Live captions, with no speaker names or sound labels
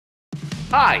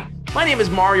Hi, my name is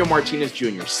Mario Martinez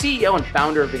Jr., CEO and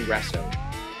founder of Vengreso.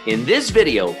 In this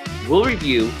video, we'll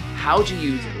review how to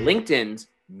use LinkedIn's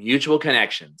mutual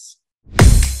connections.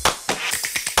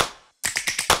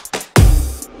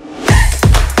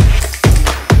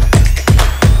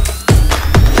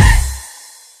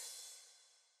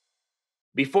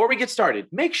 Before we get started,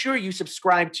 make sure you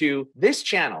subscribe to this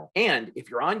channel. And if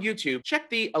you're on YouTube, check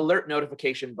the alert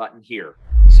notification button here.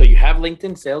 So you have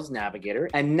LinkedIn Sales Navigator,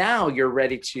 and now you're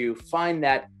ready to find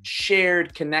that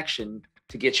shared connection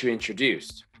to get you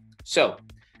introduced. So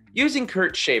using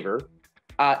Kurt Shaver,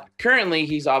 currently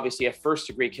he's obviously a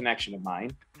first-degree connection of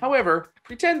mine. However,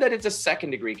 pretend that it's a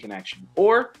second-degree connection,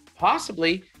 or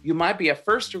possibly you might be a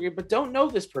first-degree but don't know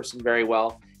this person very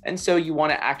well, and so you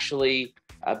want to actually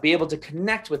be able to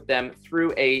connect with them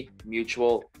through a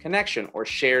mutual connection or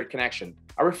shared connection,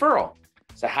 a referral.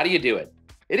 So how do you do it?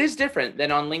 It is different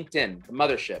than on LinkedIn, the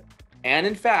mothership. And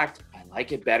in fact, I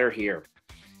like it better here.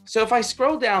 So if I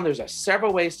scroll down, there's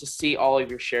several ways to see all of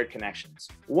your shared connections.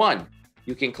 One,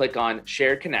 you can click on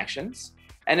shared connections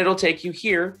and it'll take you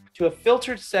here to a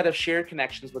filtered set of shared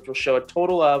connections, which will show a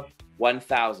total of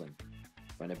 1,000.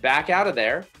 I'm going to back out of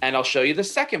there and I'll show you the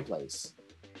second place.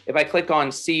 If I click on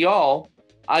see all,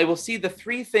 I will see the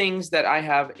three things that I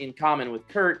have in common with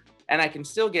Kurt, and I can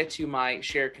still get to my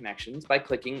shared connections by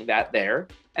clicking that there,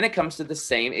 and it comes to the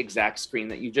same exact screen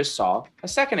that you just saw a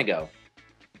second ago.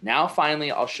 Now,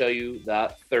 finally, I'll show you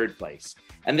the third place,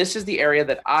 and this is the area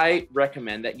that I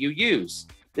recommend that you use.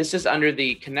 This is under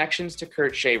the Connections to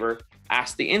Kurt Shaver,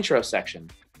 Ask the Intro section.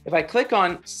 If I click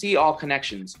on See All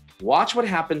Connections, watch what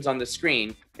happens on the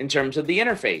screen in terms of the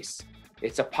interface.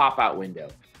 It's a pop-out window,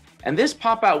 and this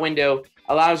pop-out window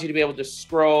allows you to be able to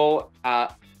scroll,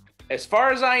 as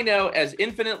far as I know, as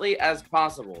infinitely as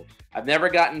possible. I've never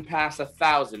gotten past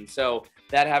 1,000. So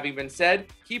that having been said,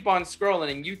 keep on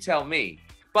scrolling and you tell me.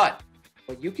 But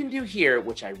what you can do here,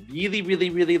 which I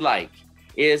really like,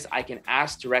 is I can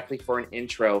ask directly for an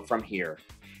intro from here.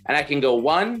 And I can go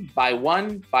one by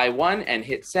one and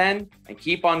hit send and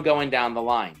keep on going down the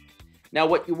line. Now,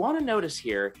 what you want to notice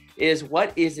here is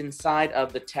what is inside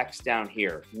of the text down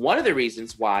here. One of the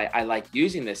reasons why I like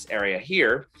using this area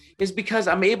here is because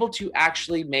I'm able to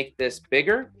actually make this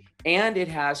bigger, and it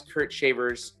has Kurt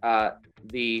Shaver's,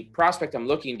 the prospect I'm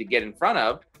looking to get in front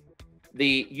of,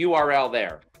 the URL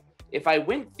there. If I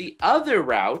went the other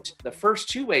route, the first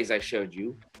two ways I showed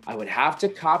you, I would have to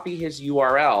copy his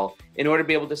URL in order to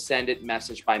be able to send it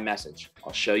message by message.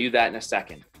 I'll show you that in a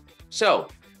second. So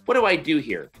what do I do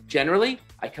here? Generally,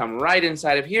 I come right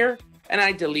inside of here and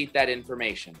I delete that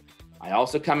information. I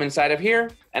also come inside of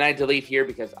here and I delete here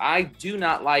because I do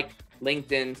not like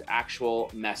LinkedIn's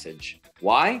actual message.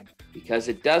 Why? Because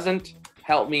it doesn't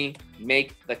help me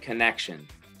make the connection.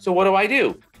 So what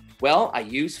do? Well, I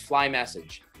use fly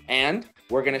message, and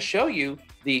we're going to show you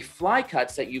the fly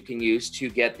cuts that you can use to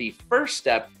get the first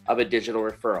step of a digital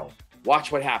referral.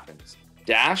 Watch what happens.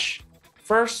 Dash,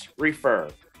 first refer.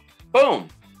 Boom.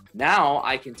 Now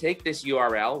I can take this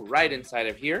URL right inside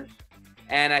of here,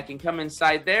 and I can come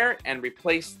inside there and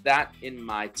replace that in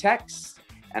my text.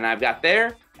 And I've got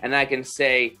there, and I can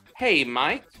say, hey,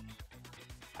 Mike,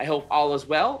 I hope all is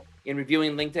well. In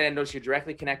reviewing LinkedIn, I notice you're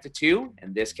directly connected to,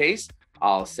 in this case,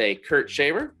 I'll say Kurt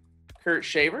Shaver.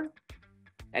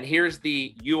 And here's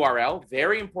the URL.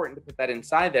 Very important to put that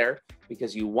inside there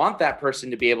because you want that person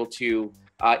to be able to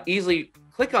easily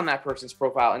click on that person's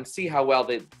profile and see how well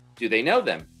do they know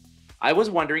them. I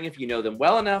was wondering if you know them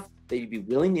well enough that you'd be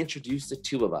willing to introduce the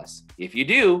two of us. If you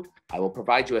do, I will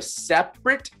provide you a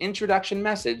separate introduction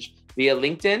message via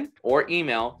LinkedIn or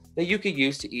email that you could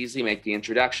use to easily make the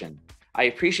introduction. I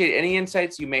appreciate any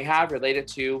insights you may have related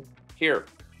to here,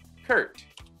 Kurt,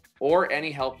 or any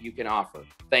help you can offer.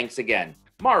 Thanks again,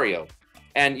 Mario.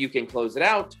 And you can close it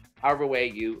out however way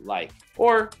you like,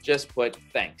 or just put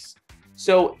thanks.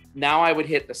 So now I would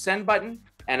hit the send button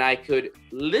and I could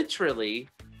literally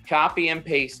copy and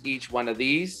paste each one of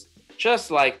these just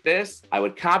like this. I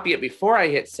would copy it before I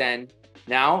hit send.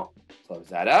 Now close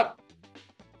that up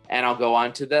and I'll go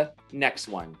on to the next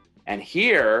one. And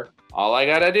here, all I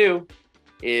gotta do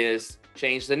is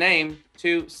change the name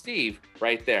to Steve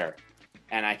right there.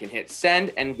 And I can hit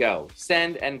send and go,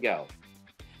 send and go.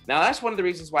 Now that's one of the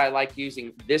reasons why I like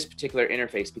using this particular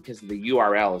interface, because the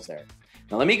URL is there.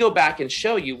 Now let me go back and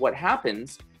show you what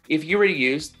happens if you were to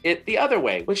use it the other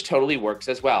way, which totally works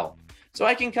as well. So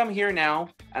I can come here now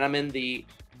and I'm in the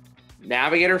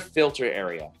Navigator filter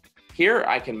area. Here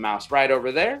I can mouse right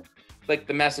over there, click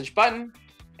the message button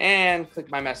and click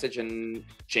my message and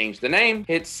change the name,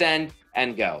 hit send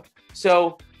and go.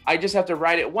 So I just have to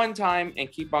write it one time and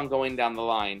keep on going down the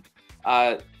line.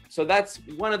 So that's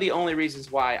one of the only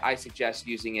reasons why I suggest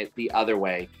using it the other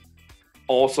way.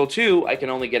 Also, too, I can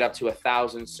only get up to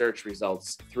 1,000 search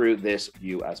results through this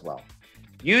view as well.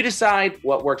 You decide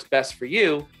what works best for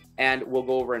you, and we'll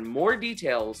go over in more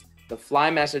details the fly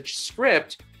message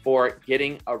script for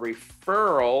getting a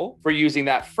referral for using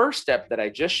that first step that I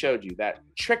just showed you, that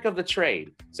trick of the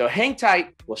trade. So hang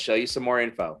tight, we'll show you some more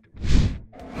info.